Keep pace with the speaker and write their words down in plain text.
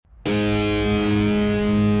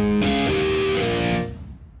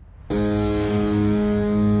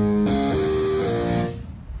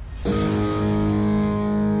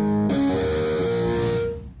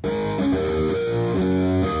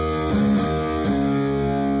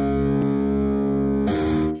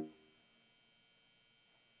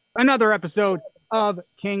another episode of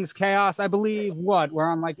King's Chaos. I believe we're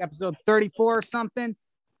on like episode 34 or something.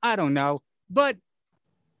 I don't know. But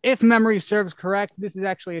if memory serves correct, this is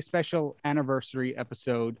actually a special anniversary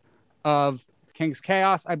episode of King's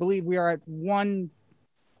Chaos. I believe we are at 1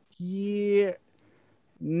 year.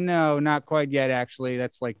 No, not quite yet, actually.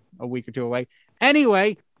 That's like a week or two away.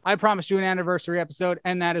 Anyway, I promised you an anniversary episode,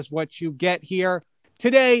 and that is what you get here.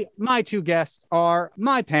 Today, my two guests are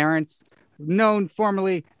my parents, known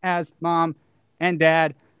formerly as Mom and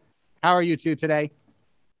Dad. How are you two today?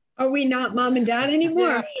 Are we not Mom and Dad anymore?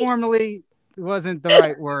 Yeah, formerly wasn't the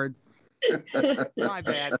right word. My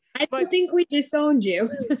bad. I don't think we disowned you.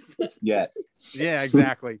 Yeah. Yeah,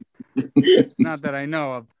 exactly. Not that I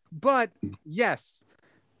know of. But yes,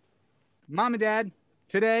 Mom and Dad,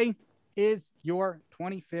 today is your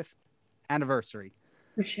 25th anniversary.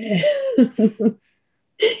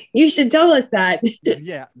 You should tell us that.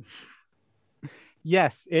 Yeah.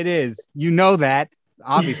 Yes, it is. You know that,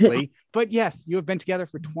 obviously. But yes, you have been together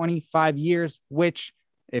for 25 years, which,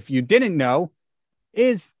 if you didn't know,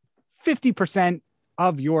 is 50%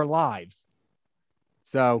 of your lives.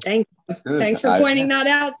 So thanks for pointing that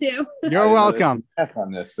out too. You're welcome.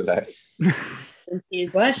 On this today.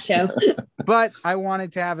 His last show. But I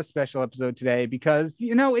wanted to have a special episode today because,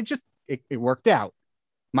 it worked out.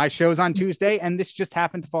 My show's on Tuesday, and this just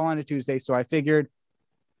happened to fall on a Tuesday. So I figured,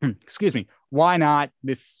 why not?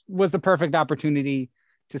 This was the perfect opportunity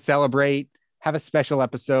to celebrate, have a special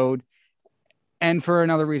episode. And for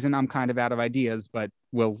another reason, I'm kind of out of ideas, but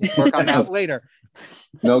we'll work on that later.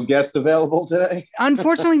 No guest available today?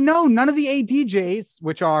 Unfortunately, no. None of the ADJs,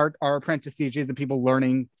 which are our apprentice DJs, the people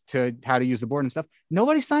learning how to use the board and stuff,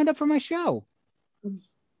 nobody signed up for my show.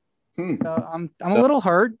 So I'm a little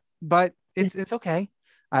hurt, but it's okay.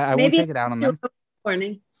 I won't take it out on them.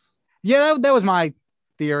 Morning. Yeah, that was my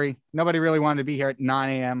theory. Nobody really wanted to be here at 9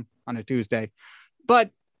 a.m. on a Tuesday.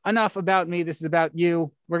 But enough about me. This is about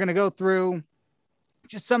you. We're going to go through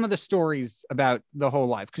just some of the stories about the whole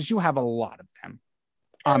life, because you have a lot of them,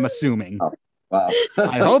 I'm assuming. Oh, wow.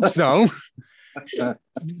 I hope so.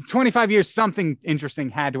 25 years, something interesting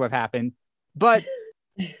had to have happened. But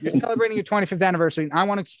you're celebrating your 25th anniversary, and I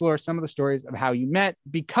want to explore some of the stories of how you met,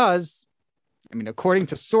 because, according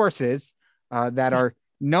to sources that are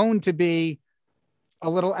known to be a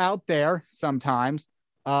little out there sometimes,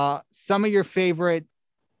 some of your favorite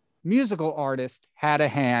musical artists had a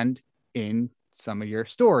hand in some of your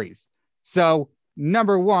stories. So,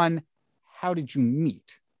 number one, how did you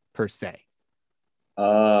meet, per se?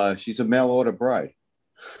 She's a mail order bride.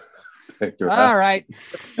 All right.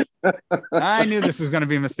 I knew this was going to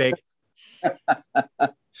be a mistake.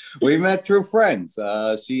 We met through friends.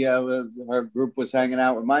 Her group was hanging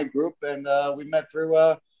out with my group, and we met through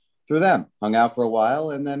them. Hung out for a while,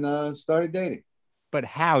 and then started dating. But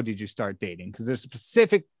how did you start dating? Because there's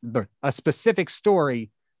a specific story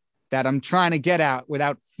that I'm trying to get out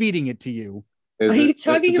without feeding it to you. Are you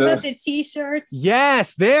talking about the T-shirts?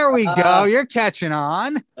 Yes, there we go. You're catching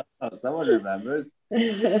on. Someone remembers.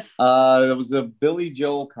 It was a Billy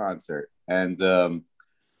Joel concert, and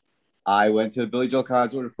I went to the Billy Joel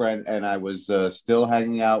concert with a friend, and I was still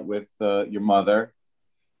hanging out with your mother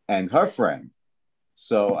and her friend.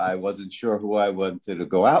 So I wasn't sure who I wanted to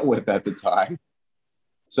go out with at the time.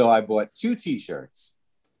 So I bought 2 T-shirts,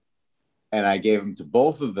 and I gave them to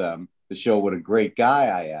both of them to show what a great guy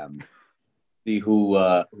I am. See who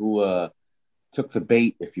took the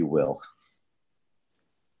bait, if you will.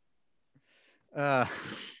 Well,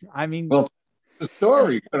 the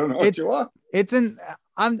story. I don't know what you want.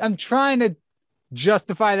 I'm trying to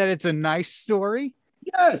justify that it's a nice story.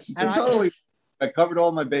 Yes, I covered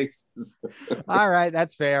all my bases. All right,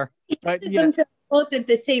 that's fair. But both at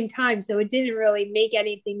the same time, so it didn't really make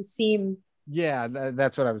anything seem. Yeah,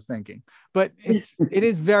 that's what I was thinking. But it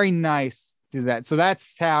is very nice to do that. So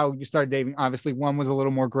that's how you started dating. Obviously, one was a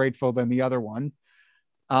little more grateful than the other one.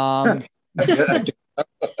 Well,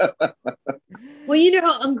 you know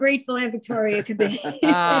how ungrateful Aunt Victoria could be.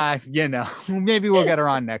 Maybe we'll get her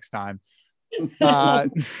on next time.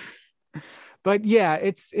 But yeah,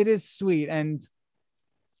 it is sweet. And,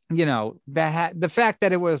 the fact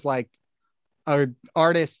that it was like an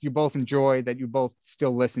artist you both enjoy, that you both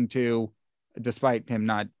still listen to, despite him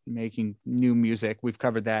not making new music. We've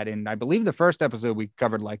covered that in, I believe, the first episode. We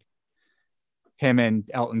covered like him and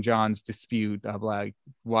Elton John's dispute of like,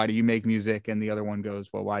 why do you make music? And the other one goes,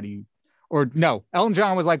 well, why do you, or no, Elton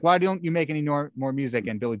John was like, why don't you make any more music?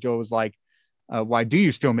 And Billy Joel was like, why do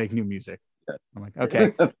you still make new music? I'm like,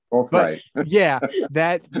 okay. Both right.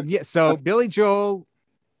 So Billy Joel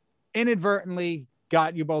inadvertently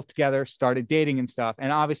got you both together, started dating and stuff.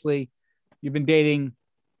 And obviously you've been dating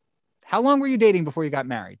How long were you dating before you got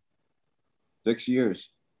married? 6 years.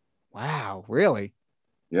 Wow, really?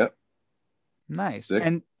 Yep. Nice. 6.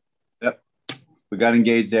 And Yep. We got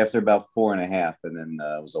engaged after about 4.5, and then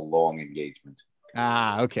it was a long engagement.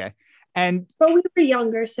 okay. And But we were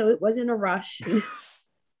younger, so it wasn't a rush.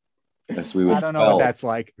 Yes, we were I don't know 12. what that's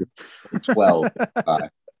like. 12. All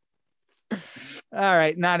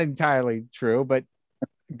right, not entirely true, but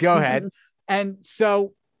go ahead. And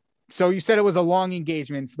so you said it was a long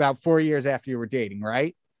engagement, about 4 years after you were dating,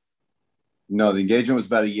 right? No, the engagement was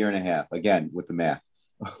about 1.5 years. Again, with the math.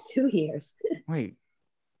 2 years. Wait.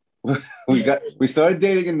 we started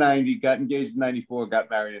dating in 90, got engaged in 94, got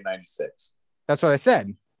married in 96. That's what I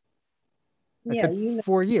said. I Yeah, said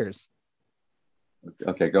 4 years.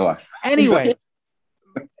 Okay, go on. Anyway,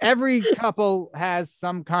 every couple has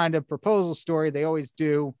some kind of proposal story. They always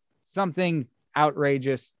do something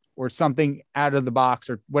outrageous or something out of the box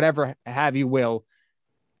or whatever have you will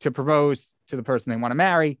to propose to the person they want to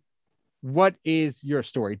marry. What is your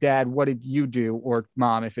story? Dad, what did you do? Or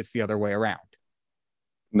mom, if it's the other way around?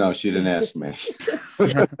 No, she didn't ask me.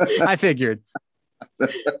 I figured.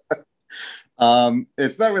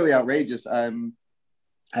 It's not really outrageous.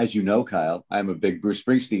 As you know, Kyle, I'm a big Bruce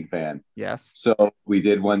Springsteen fan. Yes. So we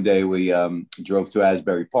did one day, we drove to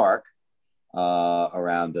Asbury Park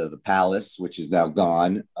around the Palace, which is now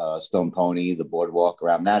gone, Stone Pony, the boardwalk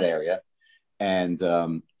around that area. And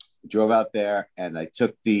drove out there, and I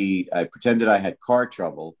pretended I had car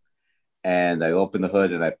trouble, and I opened the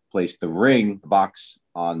hood and I placed the box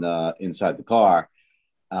on inside the car,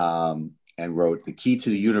 and wrote "The Key to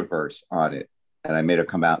the Universe" on it. And I made her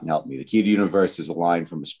come out and help me. The Key to the Universe is a line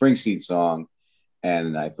from a Springsteen song,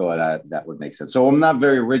 and I thought that would make sense. So I'm not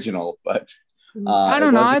very original, but I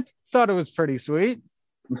don't know. I thought it was pretty sweet.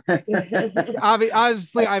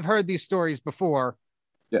 Obviously, I've heard these stories before.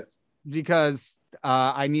 Yes. Because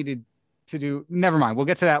I needed to do. Never mind. We'll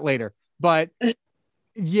get to that later. But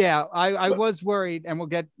yeah, I was worried, and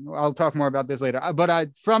I'll talk more about this later.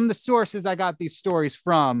 But from the sources I got these stories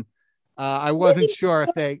from, I wasn't sure if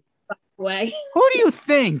they. Way. Who do you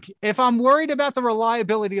think? If I'm worried about the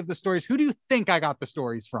reliability of the stories, who do you think I got the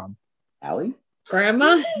stories from? Allie?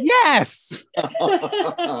 Grandma? Yes.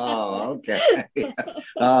 Oh, okay.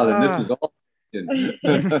 Oh, then this is all.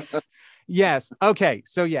 Yes. Okay.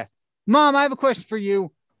 So yes. Mom, I have a question for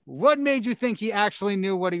you. What made you think he actually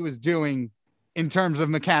knew what he was doing in terms of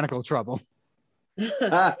mechanical trouble?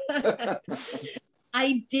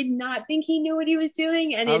 I did not think he knew what he was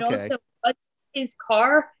doing. And it Okay. also was his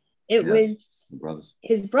car. It was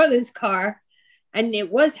his brother's car. And it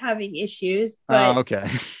was having issues. But okay.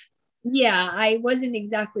 Yeah, I wasn't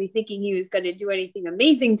exactly thinking he was going to do anything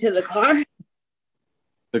amazing to the car.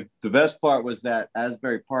 The best part was that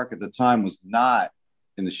Asbury Park at the time was not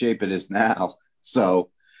in the shape it is now. So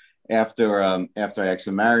after I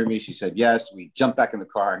actually married me, she said yes. We jumped back in the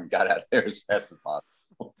car and got out of there as fast as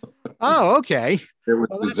possible. Oh, okay. It was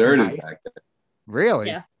deserted nice. back then. Really?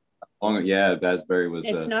 Yeah. Yeah, Asbury was.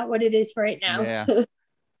 It's not what it is right now. Yeah.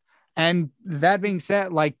 And that being said,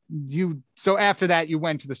 so after that, you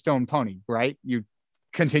went to the Stone Pony, right? You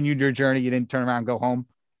continued your journey. You didn't turn around and go home.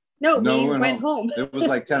 No, we went home. It was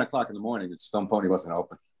like 10 o'clock in the morning. The Stone Pony wasn't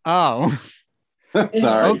open. Oh,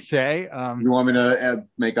 sorry. Okay. You want me to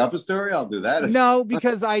make up a story? I'll do that. No,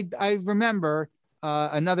 because I remember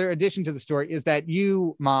another addition to the story is that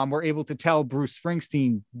you, Mom, were able to tell Bruce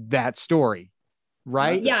Springsteen that story,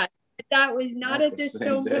 right? Yeah. That was not at the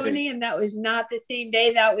Stone Pony, and that was not the same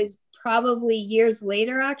day. That was probably years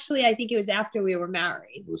later, actually. I think it was after we were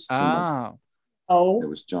married. It was 2 months. Oh. It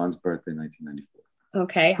was John's birthday, 1994.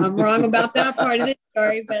 Okay, I'm wrong about that part of the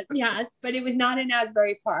story, but yes, but it was not in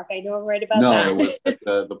Asbury Park. I know I'm right about that. No, it was at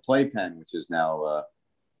the Playpen, which is now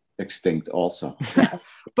extinct also. Yes.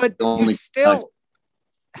 But you still,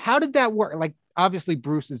 how did that work? Like, obviously,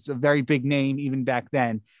 Bruce is a very big name even back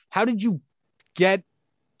then. How did you get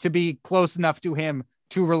to be close enough to him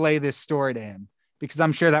to relay this story to him? Because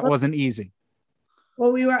I'm sure that wasn't easy.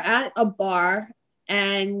 Well, we were at a bar,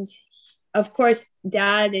 and of course,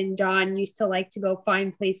 Dad and John used to like to go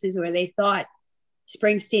find places where they thought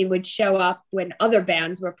Springsteen would show up when other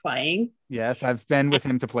bands were playing. Yes, I've been with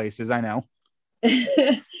him to places, I know.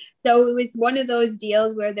 So it was one of those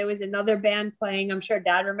deals where there was another band playing. I'm sure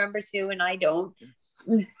Dad remembers who, and I don't.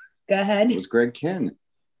 Go ahead. It was Greg Kihn,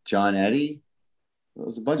 John Eddy. There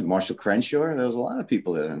was a bunch. Marshall Crenshaw. There was a lot of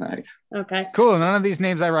people there tonight. Okay. Cool. None of these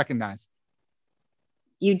names I recognize.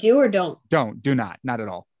 You do or don't? Do not at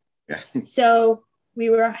all. Yeah. So we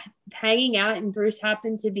were hanging out, and Bruce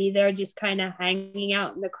happened to be there, just kind of hanging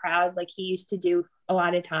out in the crowd like he used to do a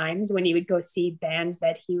lot of times when he would go see bands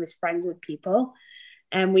that he was friends with people.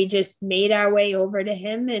 And we just made our way over to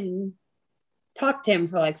him and talked to him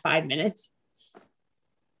for like 5 minutes.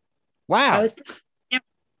 Wow.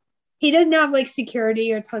 He doesn't have like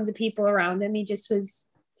security or tons of people around him. He just was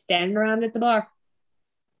standing around at the bar.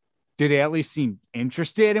 Did he at least seem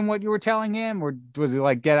interested in what you were telling him, or was he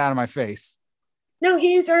like, get out of my face? No,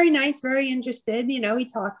 he was very nice, very interested. You know, he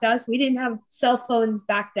talked to us. We didn't have cell phones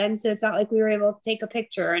back then, so it's not like we were able to take a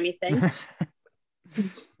picture or anything.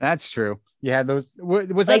 That's true. You had those.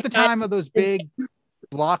 Was Like that the time of those big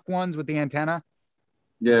block ones with the antenna?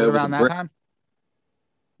 Yeah, Was it it was around a that brick. time?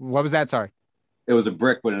 What was that? Sorry. It was a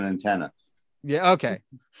brick with an antenna. Yeah. Okay.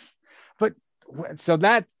 But so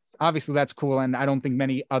that's obviously that's cool. And I don't think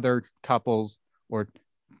many other couples or,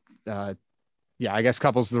 I guess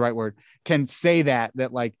couples is the right word, can say that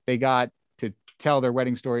like they got to tell their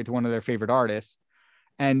wedding story to one of their favorite artists.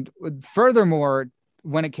 And furthermore,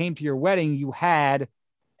 when it came to your wedding, you had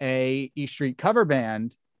a E Street cover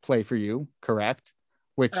band play for you, correct?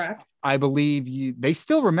 Which Correct. I believe they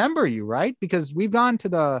still remember you, right? Because we've gone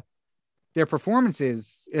to their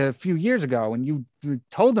performances a few years ago and you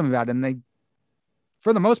told them about it, and they,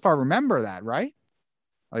 for the most part, remember that, right?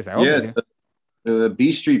 At least I hope they do. The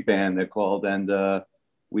B Street Band, they're called, and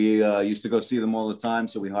we used to go see them all the time,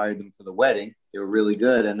 so we hired them for the wedding. They were really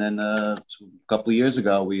good, and then a couple of years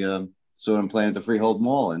ago, we saw them playing at the Freehold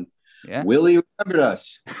Mall, and Willie remembered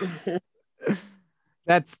us.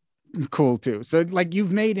 That's cool too. So like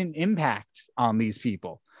you've made an impact on these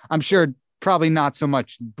people. I'm sure probably not so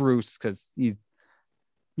much Bruce, because he's,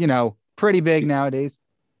 pretty big nowadays.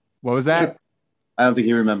 What was that? I don't think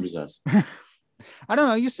he remembers us. I don't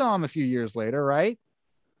know. You saw him a few years later, right?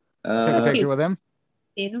 Took a picture with him.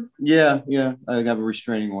 Yeah. I have a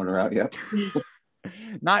restraining order out. Yep.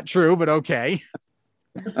 Not true, but okay.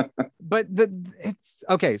 But it's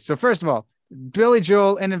okay. So first of all, Billy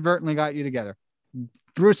Joel inadvertently got you together.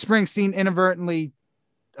 Bruce Springsteen inadvertently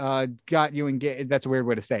got you engaged. That's a weird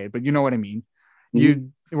way to say it, but you know what I mean. Mm-hmm.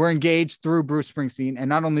 You were engaged through Bruce Springsteen, and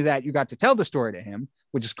not only that, you got to tell the story to him,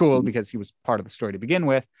 which is cool because he was part of the story to begin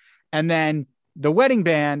with. And then the wedding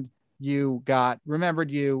band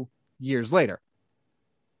remembered you years later.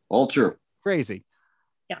 All true. Crazy.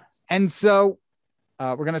 Yes. And so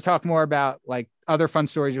we're going to talk more about like other fun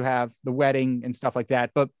stories you have, the wedding and stuff like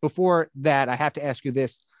that. But before that, I have to ask you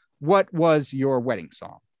this. What was your wedding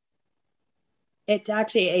song? It's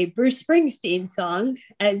actually a Bruce Springsteen song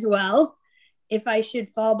as well, If I Should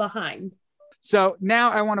Fall Behind. So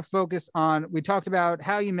now I want to focus on, we talked about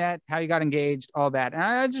how you met, how you got engaged, all that. And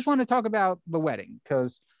I just want to talk about the wedding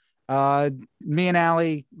because me and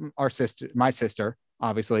Allie, my sister,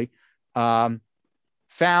 obviously, found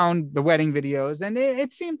the wedding videos and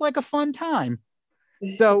it seemed like a fun time.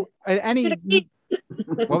 So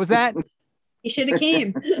what was that? You should have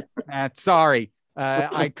came. Sorry.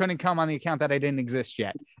 I couldn't come on the account that I didn't exist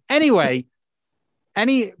yet. Anyway,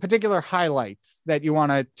 any particular highlights that you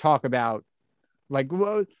want to talk about? Like,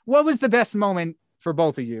 what was the best moment for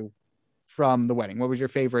both of you from the wedding? What was your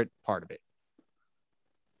favorite part of it?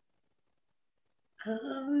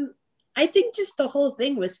 I think just the whole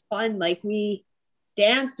thing was fun. Like we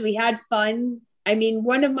danced, we had fun. I mean,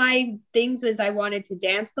 one of my things was I wanted to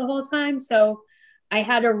dance the whole time. So I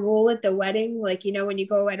had a rule at the wedding, like, when you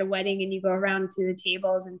go at a wedding and you go around to the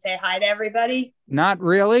tables and say hi to everybody. Not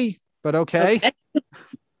really, but okay.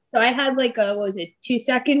 So I had like a,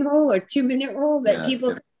 2-second rule or 2-minute rule that people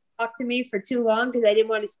couldn't talk to me for too long because I didn't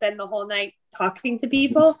want to spend the whole night talking to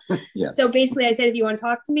people. Yes. So basically I said, if you want to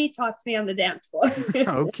talk to me on the dance floor.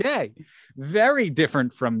 Okay. Very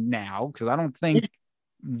different from now, because I don't think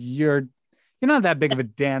you're not that big of a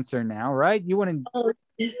dancer now, right? You wouldn't.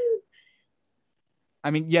 I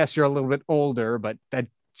mean, yes, you're a little bit older, but that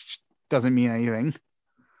doesn't mean anything.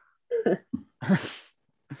 So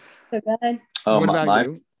go ahead. What about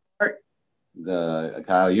you?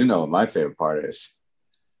 Kyle, what my favorite part is.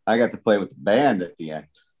 I got to play with the band at the end.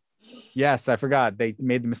 Yes, I forgot. They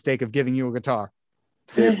made the mistake of giving you a guitar.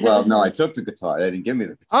 Well, no, I took the guitar. They didn't give me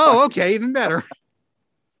the guitar. Oh, okay, even better.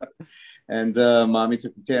 And Mommy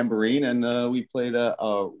took the tambourine, and we played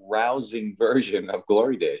a rousing version of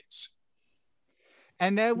Glory Days.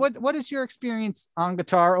 And what is your experience on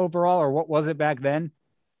guitar overall, or what was it back then?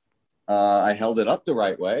 I held it up the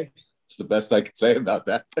right way. It's the best I could say about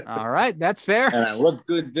that. All right, that's fair. And I look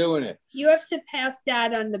good doing it. You have surpassed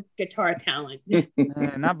Dad on the guitar talent.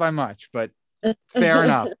 Not by much, but fair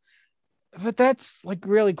enough. But that's like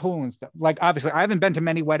really cool and stuff. Like, obviously, I haven't been to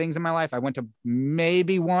many weddings in my life. I went to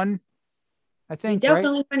maybe one, I think. You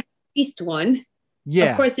definitely went to at least one.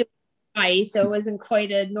 Yeah. Of course, it was Hawaii, so it wasn't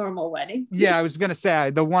quite a normal wedding. Yeah, I was gonna say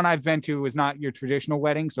the one I've been to was not your traditional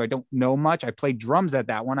wedding, so I don't know much. I played drums at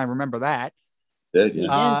that one. I remember that. Did,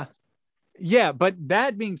 yeah. Yeah, but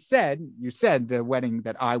that being said, you said the wedding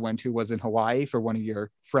that I went to was in Hawaii for one of your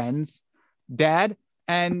friends' dad,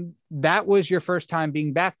 and that was your first time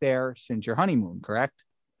being back there since your honeymoon, correct?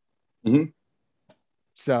 Mm-hmm.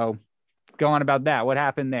 So, go on about that. What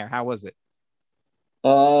happened there? How was it?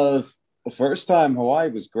 The first time Hawaii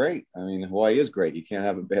was great. I mean, Hawaii is great. You can't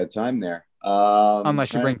have a bad time there.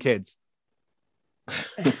 Unless you bring kids.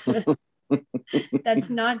 That's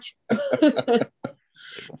not true.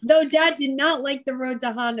 Though Dad did not like the road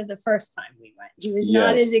to Hana the first time we went. He was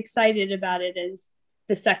not as excited about it as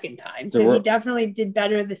the second time. So he definitely did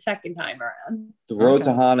better the second time around. The road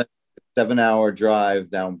to Hana, 7-hour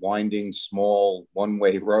drive down winding, small,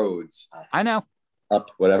 one-way roads. I know. Up,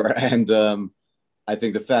 whatever. And I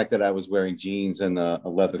think the fact that I was wearing jeans and a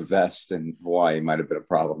leather vest in Hawaii might have been a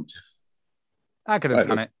problem too. I could have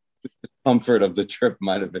done it. The comfort of the trip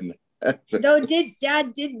might have been. Though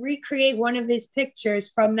Dad did recreate one of his pictures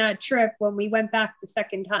from that trip when we went back the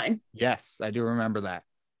second time. Yes, I do remember that.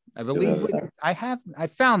 I believe I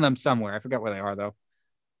found them somewhere. I forgot where they are though.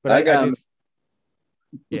 But I got them.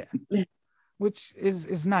 Yeah. Which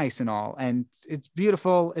is nice and all. And it's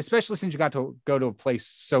beautiful, especially since you got to go to a place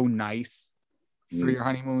so nice for your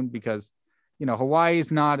honeymoon, because Hawaii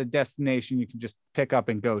is not a destination you can just pick up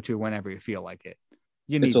and go to whenever you feel like it.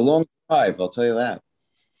 It's a long drive, I'll tell you that.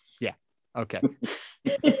 Yeah. Okay.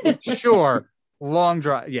 Sure. Long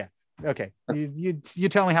drive. Yeah. Okay. You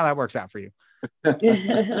tell me how that works out for you.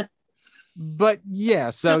 But yeah,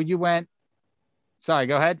 so you went. Sorry,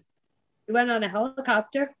 go ahead. We went on a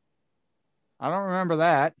helicopter. I don't remember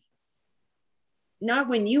that. Not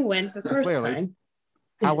when you went the first time.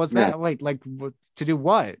 How was that? Like to do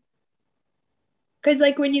what? Because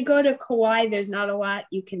like when you go to Kauai, there's not a lot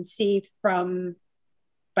you can see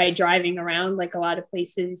by driving around. Like a lot of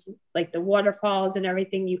places, like the waterfalls and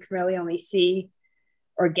everything, you can really only see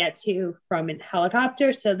or get to from a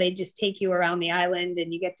helicopter. So they just take you around the island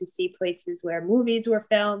and you get to see places where movies were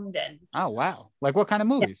filmed. And oh wow, like what kind of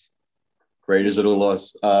movies? Raiders of the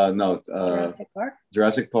Lost. Jurassic Park.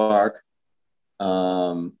 Jurassic Park.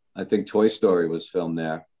 I think Toy Story was filmed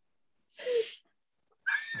there.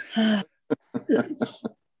 It's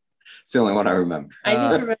the only one I remember. I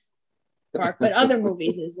just remember Park, but other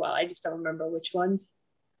movies as well. I just don't remember which ones.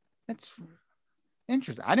 That's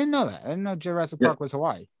interesting. I didn't know that. I didn't know Jurassic Park was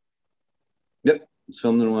Hawaii. Yep, it's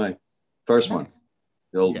filmed in Hawaii. First one,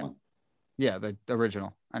 the old one. Yeah, the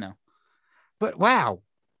original. I know. But wow.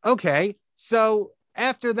 Okay. So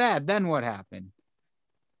after that, then what happened?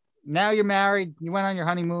 Now you're married. You went on your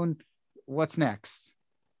honeymoon. What's next?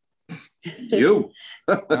 You.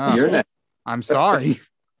 You're next. I'm sorry.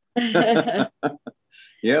 Yeah,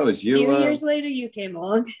 it was you. A few years later, you came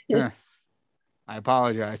along. I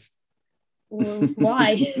apologize.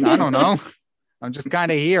 Why? I don't know. I'm just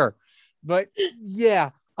kind of here. But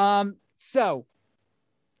yeah. So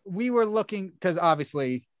we were looking, because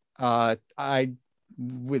obviously words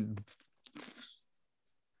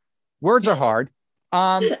are hard.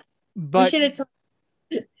 But we should have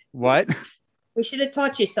what? We should have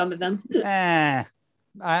taught you some of them. I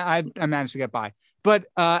managed to get by. But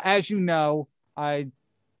as you know,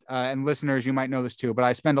 and listeners, you might know this too, but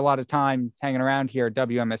I spend a lot of time hanging around here at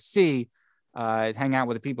WMSC, hang out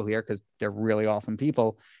with the people here because they're really awesome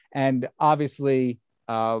people. And obviously,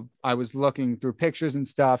 I was looking through pictures and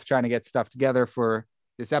stuff, trying to get stuff together for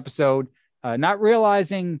this episode, not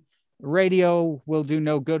realizing radio will do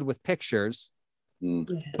no good with pictures.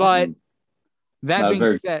 But that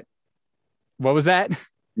being said, what was that?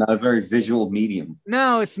 Not a very visual medium.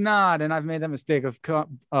 No, it's not. And I've made that mistake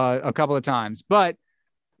a couple of times. But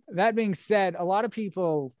that being said, a lot of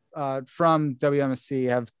people from WMSC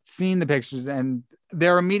have seen the pictures, and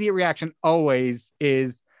their immediate reaction always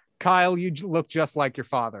is, Kyle, you look just like your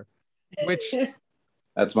father, which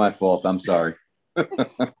that's my fault. I'm sorry.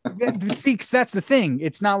 See, that's the thing.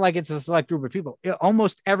 It's not like it's a select group of people.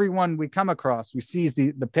 Almost everyone we come across who sees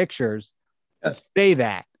the pictures say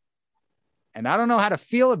that. And I don't know how to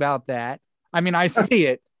feel about that. I mean, I see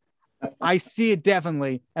it. I see it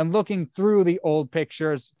definitely. And looking through the old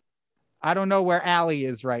pictures, I don't know where Allie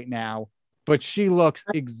is right now, but she looks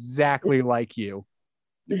exactly like you.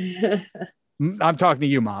 I'm talking to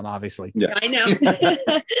you, Mom, obviously. Yeah, I know.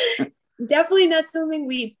 Definitely not something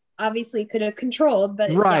we obviously could have controlled,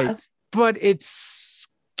 but right. Yes. But it's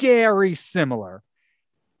scary similar.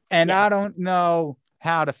 And I don't know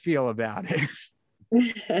how to feel about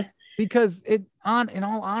it. Because in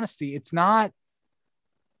all honesty, it's not,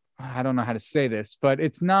 I don't know how to say this, but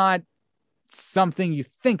it's not something you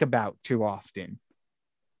think about too often.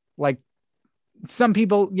 Like some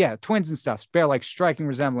people, yeah, twins and stuff bear like striking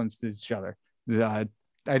resemblance to each other,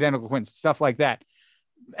 identical twins, stuff like that.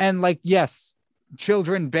 And like, yes,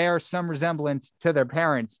 children bear some resemblance to their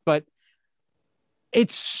parents, but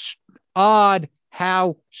it's odd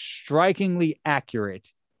how strikingly accurate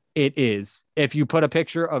it is if you put a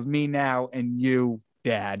picture of me now and you,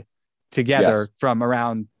 Dad, together from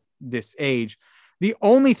around this age. The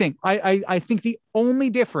only thing I think the only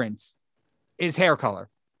difference is hair color.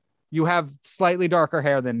 You have slightly darker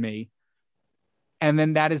hair than me. And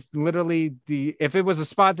then that is literally if it was a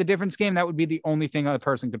spot the difference game, that would be the only thing a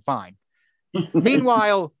person could find.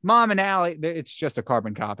 Meanwhile, Mom and Allie, it's just a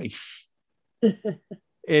carbon copy.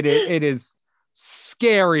 It is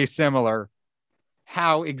scary similar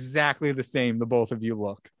how exactly the same the both of you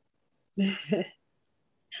look.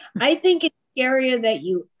 I think it's scarier that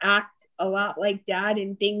you act a lot like Dad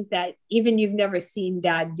in things that even you've never seen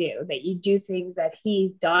Dad do, that you do things that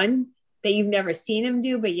he's done that you've never seen him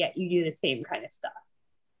do, but yet you do the same kind of stuff.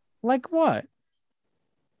 Like what?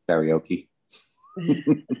 Karaoke.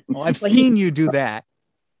 Well, I've seen you do that.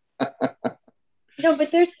 No,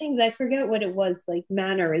 but there's things, I forget what it was, like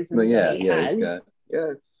mannerisms. But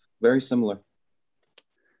it's very similar.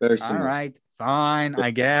 Very similar. All right, fine,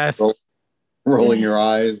 I guess. Rolling your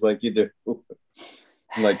eyes like you do.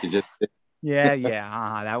 Like you just did.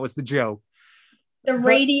 Yeah, that was the joke. The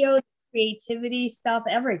radio, creativity stuff,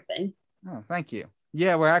 everything. Oh, thank you.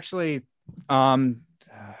 Yeah, we're actually I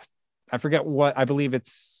forget what, I believe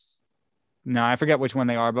I forget which one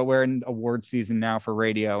they are, but we're in award season now for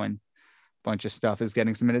radio and a bunch of stuff is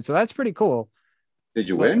getting submitted. So that's pretty cool. Did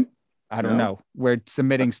you win? I don't know. We're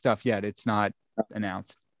submitting stuff yet. It's not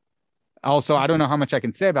announced. Also, I don't know how much I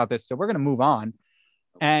can say about this. So we're going to move on.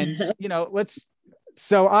 And,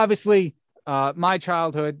 so obviously my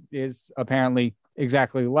childhood is apparently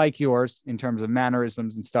exactly like yours in terms of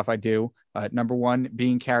mannerisms and stuff I do. Number one,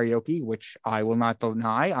 being karaoke, which I will not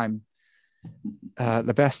deny. I'm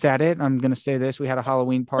the best at it. I'm going to say this. We had a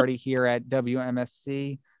Halloween party here at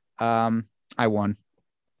WMSC. I won.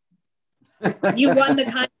 You won the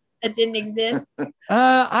contest that didn't exist?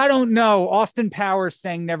 I don't know. Austin Powers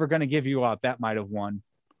sang Never Gonna Give You Up. That might have won.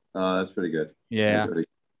 That's pretty good. Yeah.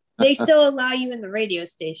 They still allow you in the radio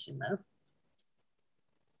station, though.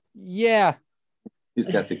 Yeah. He's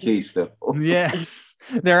got the key still. Yeah.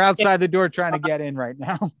 They're outside the door trying to get in right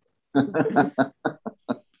now.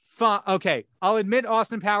 Okay. I'll admit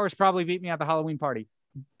Austin Powers probably beat me at the Halloween party.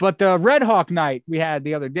 But the Red Hawk night we had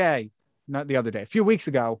a few weeks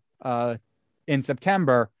ago, in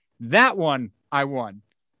September, that one I won.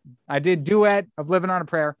 I did duet of Living on a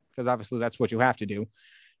Prayer because obviously that's what you have to do.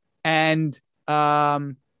 And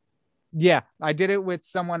I did it with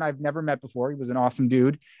someone I've never met before. He was an awesome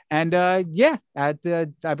dude. And at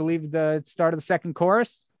I believe the start of the second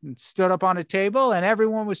chorus, stood up on a table and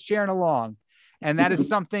everyone was cheering along. And that is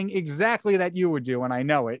something exactly that you would do, and I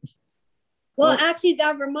know it. Well, actually,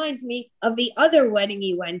 that reminds me of the other wedding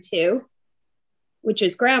you went to, which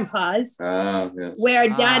was Grandpa's, yes. where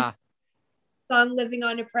Dad sung Living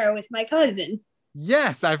on a Prayer with my cousin.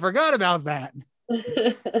 Yes, I forgot about that.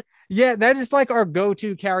 Yeah, that is like our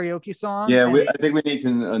go-to karaoke song. Yeah, I think we need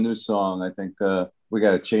a new song. I think we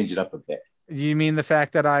got to change it up a bit. You mean the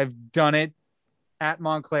fact that I've done it at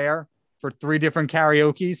Montclair for 3 different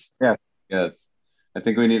karaokes? Yeah, yes. I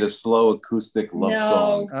think we need a slow acoustic love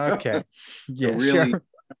song. Okay. Yeah, really sure.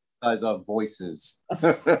 emphasize our voices.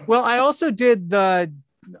 Well, I also did the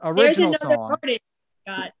original There's another song. artist,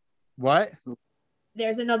 Scott. What?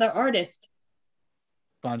 There's another artist.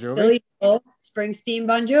 Bon Jovi? Billy Joel, Springsteen,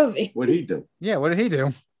 Bon Jovi. What'd he do? Yeah, what did he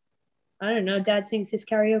do? I don't know. Dad sings his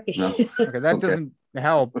karaoke. No. Okay, that doesn't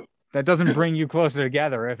help. That doesn't bring you closer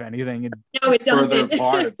together, if anything. No, it Further doesn't.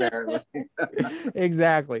 apart, apparently.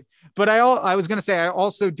 Exactly. But I was going to say, I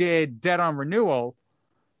also did Dead on Renewal,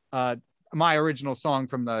 my original song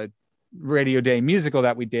from the Radio Day musical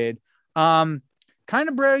that we did. Kind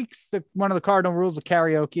of breaks one of the cardinal rules of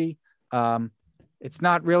karaoke. It's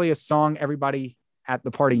not really a song everybody at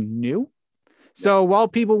the party knew. So while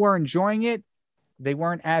people were enjoying it, they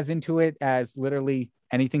weren't as into it as literally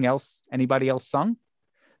anything else anybody else sung.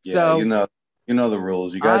 Yeah, So you know the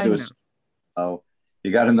rules. You got to do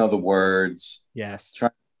you got to know the words. Yes. Try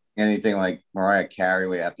anything like Mariah Carey,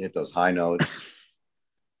 we have to hit those high notes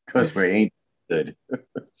because we ain't good.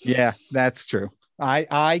 Yeah, that's true.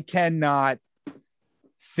 I cannot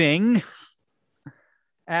sing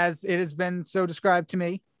as it has been so described to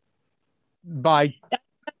me by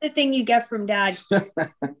The thing you get from Dad.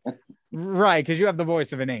 right, because you have the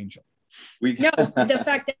voice of an angel. No, the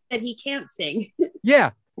fact that he can't sing.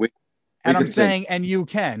 Yeah. And I'm saying, and you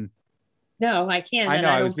can. No, I can't. I know,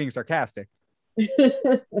 I was being sarcastic.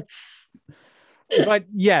 But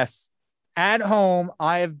yes, at home,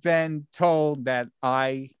 I have been told that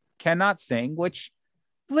I cannot sing, which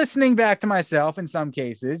listening back to myself in some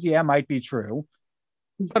cases, yeah, might be true,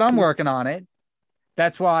 but I'm working on it.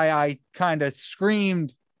 That's why I kind of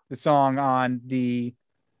screamed the song on the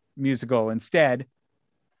musical instead,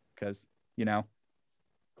 because, you know,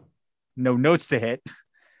 no notes to hit.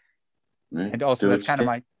 Right. And also that's kind of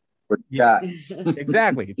my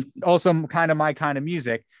exactly. It's also kind of my kind of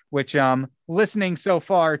music, which listening so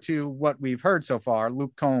far to what we've heard so far,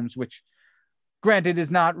 Luke Combs, which granted is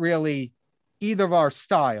not really either of our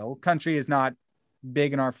style. Country is not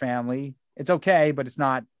big in our family. It's okay, but it's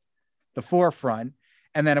not the forefront.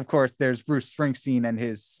 And then of course there's Bruce Springsteen and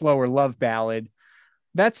his slower love ballad.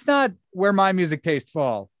 That's not where my music tastes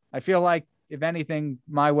fall. I feel like if anything,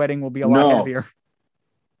 my wedding will be a lot heavier.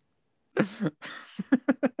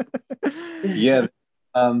 Yeah,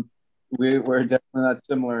 we're definitely not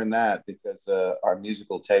similar in that because our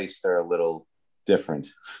musical tastes are a little different.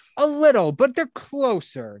 A little, but they're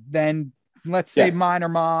closer than, let's say, mine or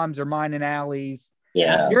Mom's or mine and Allie's.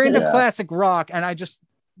 Yeah, you're into classic rock, and I just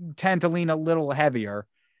tend to lean a little heavier.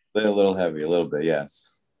 A little heavy, a little bit, yes.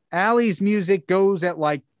 Allie's music goes at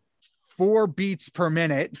like 4 beats per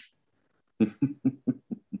minute,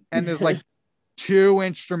 and there's like 2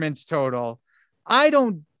 instruments total. I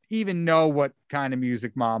don't even know what kind of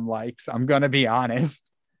music Mom likes. I'm gonna be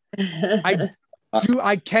honest.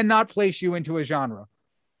 I cannot place you into a genre.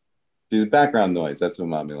 She's background noise. That's what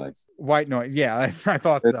Mommy likes. White noise. Yeah, I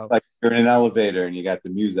thought so. Like you're in an elevator and you got the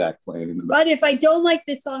music playing in the back. But if I don't like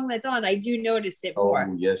this song that's on, I do notice it more.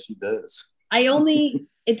 Oh, yes, she does.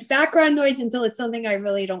 It's background noise until it's something I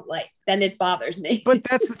really don't like. Then it bothers me. But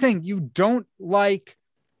that's the thing. You don't like,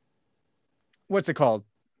 what's it called?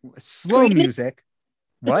 Slow music.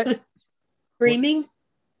 What? Screaming?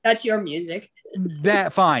 That's your music.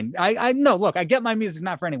 That fine. I know. Look, I get my music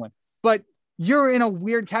not for anyone, but you're in a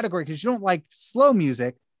weird category because you don't like slow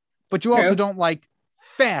music, but you also don't like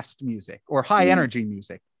fast music or high energy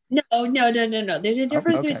music. No. There's a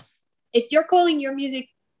difference. Okay. If you're calling your music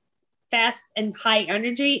fast and high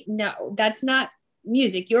energy, no, that's not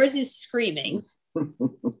music. Yours is screaming.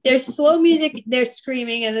 There's slow music, there's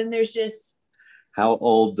screaming, and then there's just. How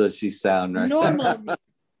old does she sound right normal?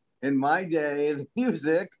 In my day, the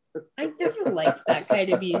music. I never liked that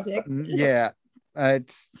kind of music. Yeah,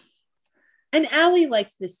 it's. And Allie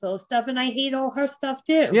likes this slow stuff, and I hate all her stuff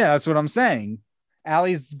too. Yeah, that's what I'm saying.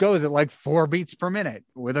 Allie's goes at like 4 beats per minute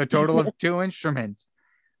with a total of 2 instruments.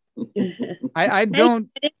 I don't.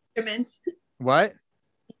 Instruments. What?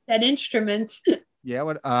 That instruments. Yeah.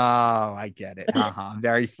 What? Oh, I get it.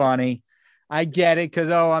 Very funny. I get it because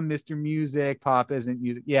I'm Mr. Music. Pop isn't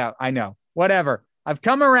music. Yeah, I know. Whatever. I've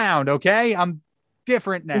come around. Okay, I'm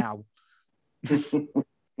different now.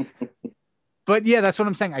 But yeah, that's what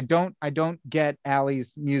I'm saying. I don't get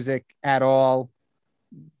Allie's music at all.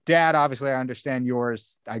 Dad, obviously, I understand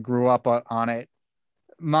yours. I grew up on it.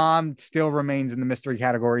 Mom still remains in the mystery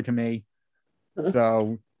category to me.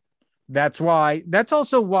 So that's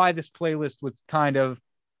also why this playlist was kind of,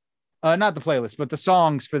 not the playlist, but the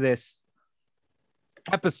songs for this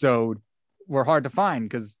episode were hard to find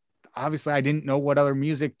because obviously I didn't know what other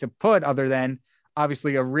music to put other than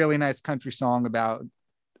obviously a really nice country song about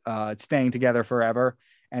staying together forever,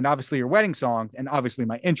 and obviously your wedding song, and obviously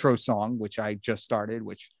my intro song, which I just started,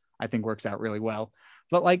 which I think works out really well.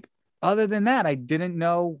 But like other than that, I didn't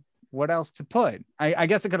know what else to put. I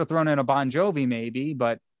guess I could have thrown in a Bon Jovi maybe,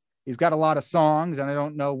 but he's got a lot of songs, and I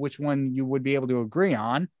don't know which one you would be able to agree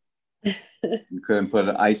on. You couldn't put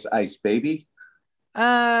an Ice Ice Baby?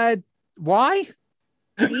 Why?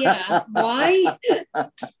 Yeah, why?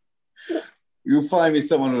 You find me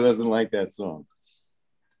someone who doesn't like that song.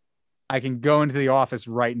 I can go into the office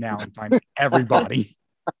right now and find everybody.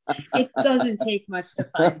 It doesn't take much to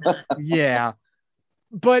find that. Yeah.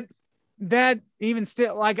 But that even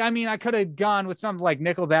still, like, I mean, I could have gone with something like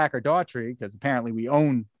Nickelback or Daughtry because apparently we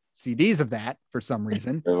own CDs of that for some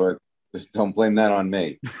reason. Just don't blame that on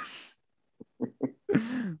me.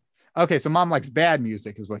 Okay, so Mom likes bad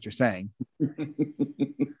music is what you're saying.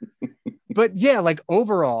 But yeah, like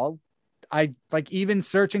overall, I like even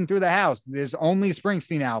searching through the house, there's only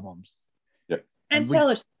Springsteen albums. Yep. And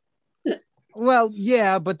Taylor. Well,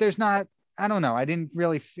 yeah, but there's not, I don't know. I didn't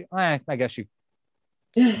really feel, I guess some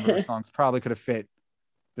of her songs probably could have fit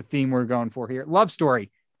the theme we're going for here. Love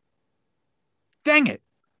Story. Dang it.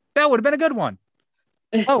 That would have been a good one.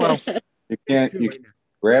 Oh, well. You can't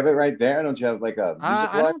grab it right there. Don't you have like a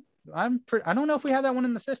music I don't know if we have that one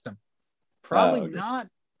in the system. Probably not.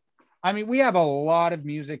 I mean, we have a lot of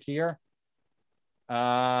music here.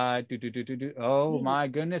 Oh my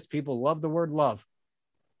goodness, people love the word love.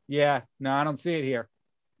 Yeah, no, I don't see it here.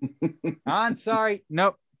 I'm sorry.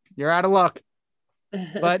 Nope, you're out of luck.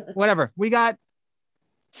 But whatever. We got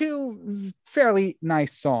two fairly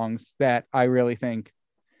nice songs that I really think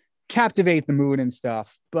captivate the mood and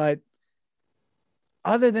stuff. But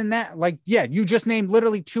other than that, like, yeah, you just named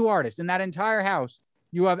literally two artists in that entire house.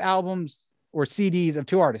 You have albums or CDs of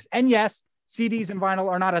two artists. And yes, CDs and vinyl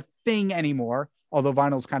are not a thing anymore, although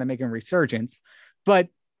vinyl's kind of making a resurgence. But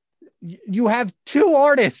you have two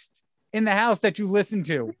artists in the house that you listen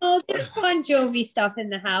to. Oh, there's Bon Jovi stuff in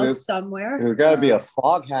the house somewhere. There's got to be a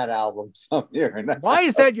Foghat album somewhere. Why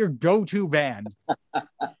is that your go-to band?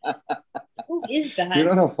 Who is that? You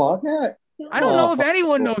don't know Foghat? I don't know if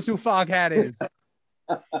anyone knows who Foghat is.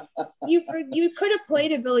 You could have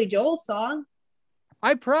played a Billy Joel song.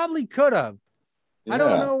 I probably could have. Yeah. I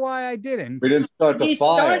don't know why I didn't. We didn't start the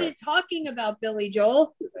fire. You started talking about Billy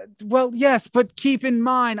Joel. Well, yes, but keep in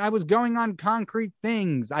mind, I was going on concrete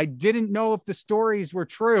things. I didn't know if the stories were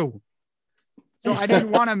true. So I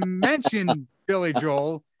didn't want to mention Billy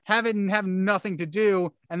Joel, have it and have nothing to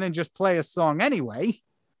do, and then just play a song anyway.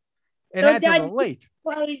 It had to relate.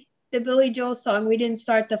 Play the Billy Joel song, We Didn't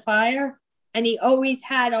Start the Fire. And he always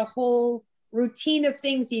had a whole routine of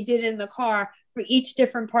things he did in the car for each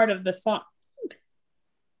different part of the song.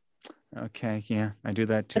 Okay, yeah, I do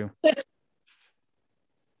that too.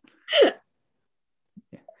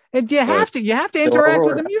 And you have to interact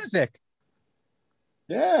with the music.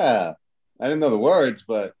 Yeah. I didn't know the words,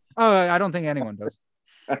 but I don't think anyone does.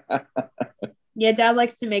 Yeah, Dad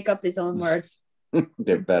likes to make up his own words.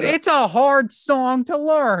 They're better. It's a hard song to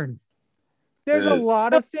learn. There's a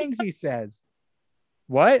lot of things he says.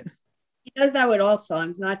 What? He does that with all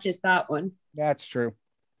songs, not just that one. That's true.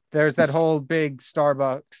 There's that whole big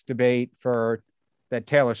Starbucks debate for that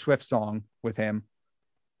Taylor Swift song with him.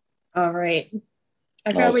 All right.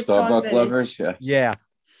 I forgot which song Starbucks lovers, yes. Yeah.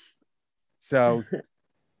 So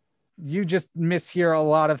you just mishear a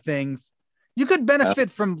lot of things. You could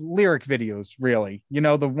benefit from lyric videos, really. You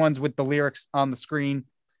know, the ones with the lyrics on the screen.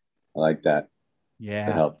 I like that. Yeah.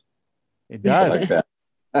 It helps. It does. I like that.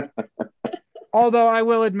 Although I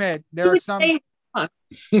will admit, there are some...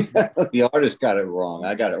 The artist got it wrong.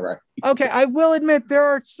 I got it right. Okay, I will admit there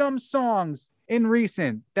are some songs in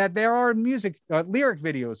recent that there are lyric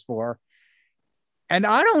videos for. And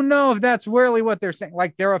I don't know if that's really what they're saying.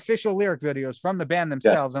 Like, they're official lyric videos from the band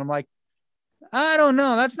themselves. Yes. And I'm like, I don't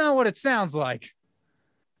know. That's not what it sounds like.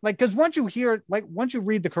 Like, because once you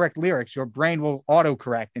read the correct lyrics, your brain will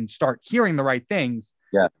autocorrect and start hearing the right things.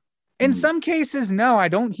 Yeah. In some cases, no, I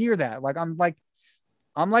don't hear that. Like, I'm like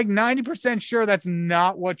 90% sure that's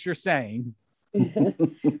not what you're saying.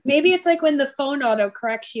 Maybe it's like when the phone auto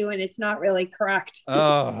corrects you and it's not really correct.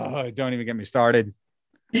 Oh, don't even get me started.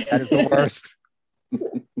 That is the worst.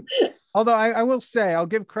 Although I will say, I'll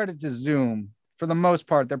give credit to Zoom. For the most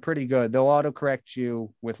part, they're pretty good. They'll autocorrect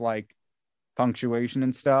you with like punctuation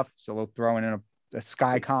and stuff. So they'll throw in a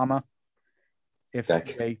sky comma. If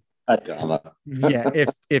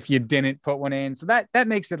you didn't put one in. So that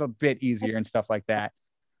makes it a bit easier and stuff like that.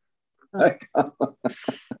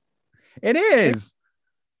 It is.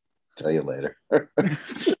 Tell you later.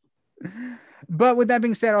 But with that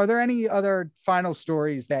being said, are there any other final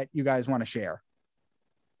stories that you guys want to share?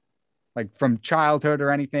 Like from childhood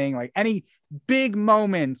or anything, like any big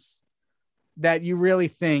moments that you really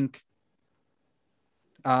think,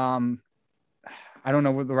 I don't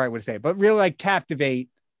know what the right way to say it, but really like captivate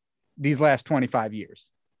these last 25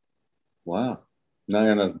 years. Wow.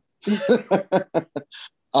 No.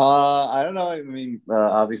 I don't know. I mean,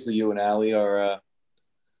 obviously you and Allie were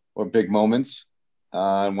big moments.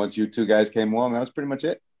 And once you two guys came along, that was pretty much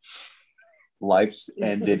it. Life's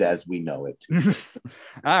ended as we know it.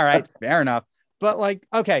 All right, fair enough. But like,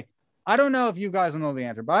 okay, I don't know if you guys will know the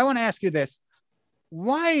answer, but I want to ask you this.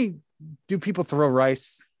 Why do people throw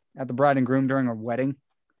rice at the bride and groom during a wedding?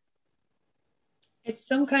 It's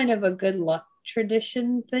some kind of a good luck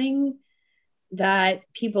tradition thing that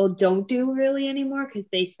people don't do really anymore because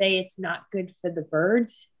they say it's not good for the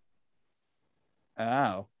birds.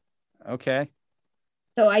 Oh, okay.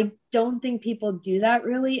 So I don't think people do that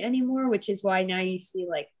really anymore, which is why now you see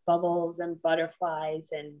like bubbles and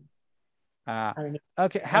butterflies and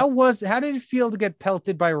okay. How did it feel to get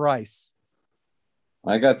pelted by rice?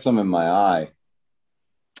 I got some in my eye,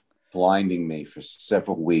 blinding me for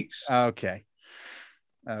several weeks. Okay.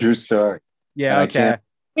 True story. Yeah. Okay.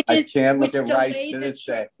 I can't look at rice to this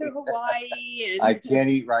day. To Hawaii I can't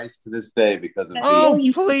eat rice to this day because of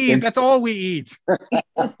please, that's all we eat.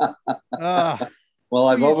 Well,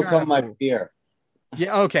 I've Who are you trying overcome to my fool? fear.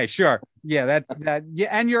 Yeah. Okay. Sure. Yeah. That. Yeah.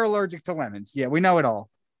 And you're allergic to lemons. Yeah. We know it all.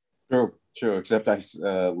 True. Except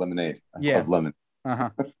lemonade. I Yeah. love lemon.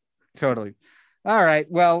 Totally. All right.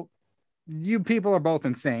 Well, you people are both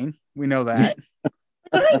insane. We know that.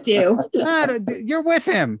 I do. You're with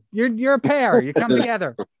him. You're a pair. You come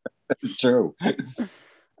together. It's true.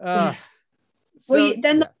 So, Well,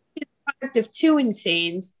 then yeah. the product of two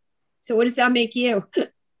insanes. So what does that make you?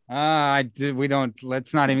 I did. We don't.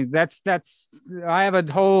 Let's not even. That's. I have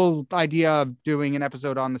a whole idea of doing an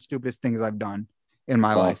episode on the stupidest things I've done in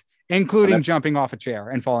my life, including jumping off a chair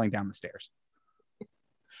and falling down the stairs.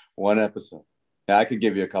 One episode. Yeah, I could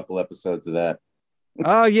give you a couple episodes of that.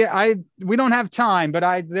 Oh yeah. We don't have time,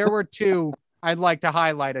 but there were two I'd like to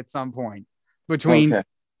highlight at some point between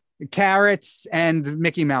carrots and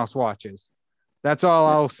Mickey Mouse watches. That's all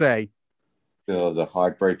I'll say. Those are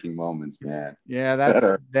heartbreaking moments, man. Yeah,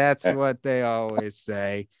 that's what they always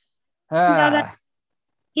say.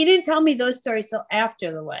 He didn't tell me those stories till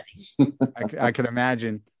after the wedding. I could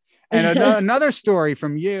imagine. And another story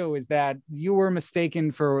from you is that you were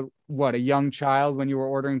mistaken for a young child when you were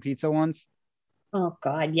ordering pizza once. Oh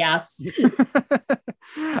God, yes.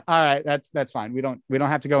 All right, that's fine. We don't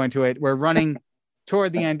have to go into it. We're running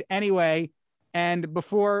toward the end anyway. And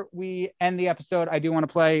before we end the episode, I do want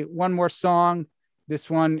to play one more song. This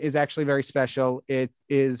one is actually very special. It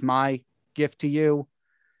is my gift to you.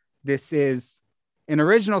 This is an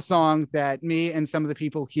original song that me and some of the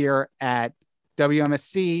people here at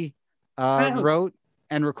WMSC wrote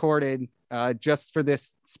and recorded just for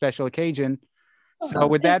this special occasion. So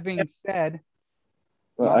with that being said,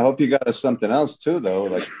 well, I hope you got us something else too, though,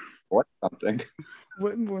 like what something.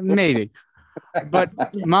 Maybe. But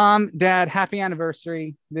Mom, Dad, happy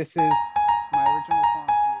anniversary. This is